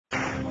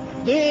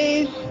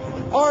These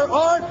are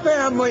our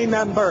family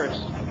members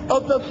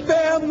of the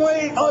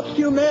family of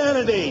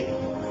humanity.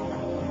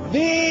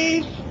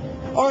 These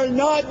are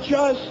not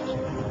just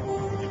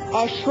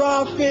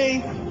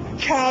Ashrafi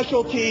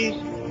casualties.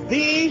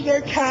 These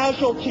are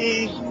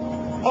casualties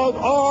of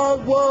our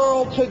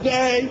world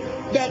today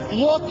that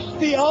looks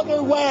the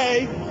other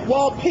way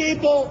while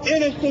people,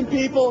 innocent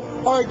people,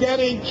 are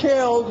getting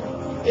killed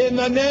in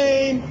the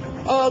name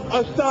of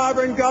a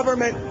sovereign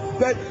government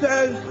that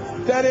says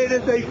that it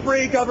is a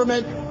free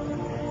government.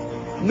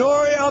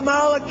 Nouri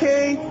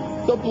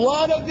al-Maliki, the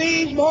blood of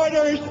these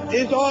martyrs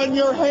is on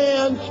your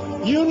hands.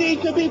 You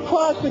need to be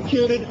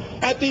prosecuted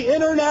at the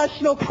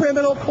International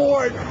Criminal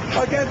Court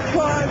against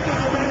crimes of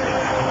humanity.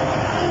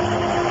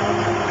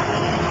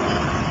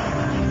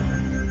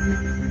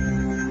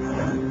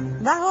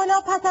 و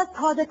حالا پس از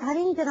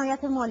تازه‌ترین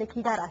جنایت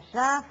مالکی در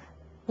اشرف،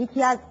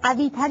 یکی از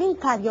قوی‌ترین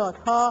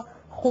فریادها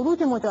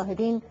خروج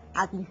مجاهدین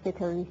از لیست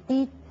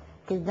تروریستی است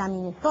که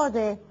زمینه‌ساز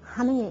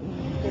همه این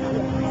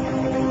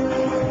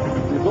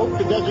Revoke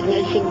the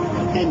designation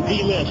and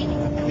delist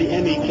the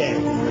MEK.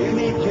 The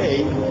MEK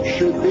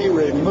should be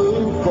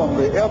removed from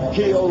the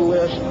FTO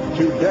list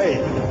today.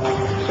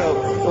 So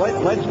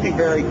let's be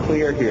very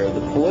clear here.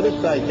 The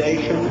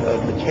politicization of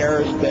the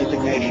terrorist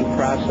designation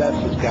process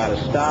has got to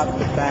stop.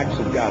 The facts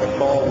have got to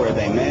fall where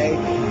they may.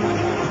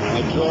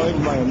 I join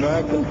my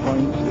American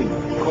friends in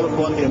call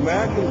upon the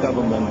American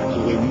government to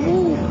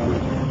remove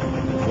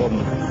from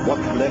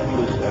what's left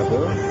this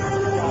ever.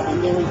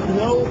 And there is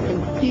no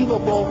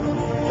conceivable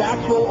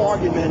factual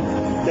argument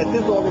that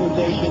this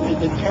organization is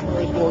a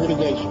terrorist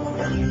organization.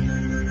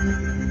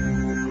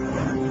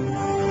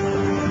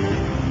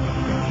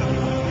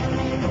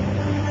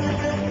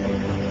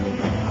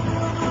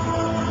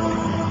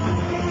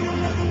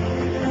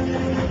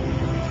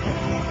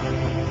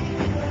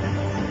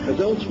 As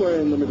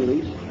elsewhere in the Middle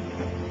East,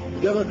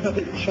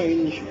 democratic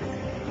change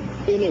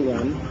in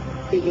Iran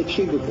is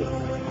achievable,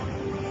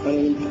 and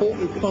an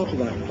important part of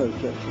that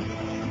process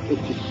is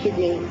to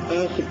signal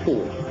our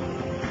support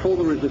for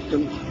the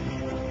resistance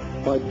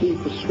by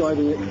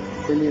de-prescribing it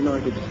in the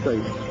United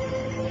States.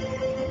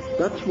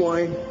 That's why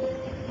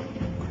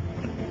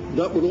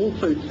that would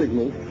also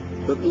signal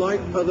that,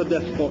 like other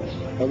despots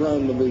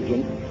around the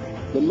region,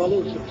 the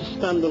mullahs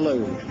stand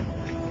alone,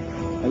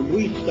 and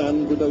we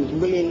stand with those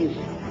millions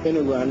in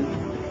Iran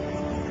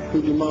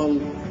who demand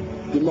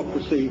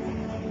democracy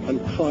and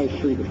cry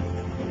freedom.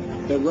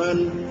 Iran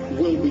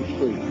will be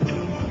free.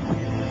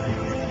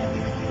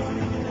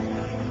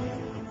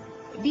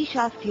 بیش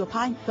از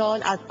 35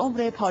 سال از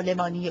عمر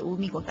پارلمانی او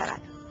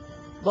می‌گذرد.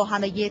 با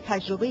همه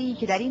تجربه‌ای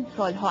که در این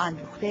سالها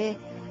اندوخته،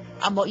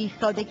 اما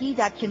ایستادگی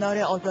در کنار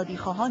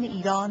آزادیخواهان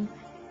ایران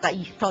و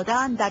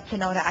ایستادن در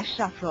کنار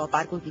اشرف را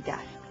برگزیده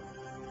است.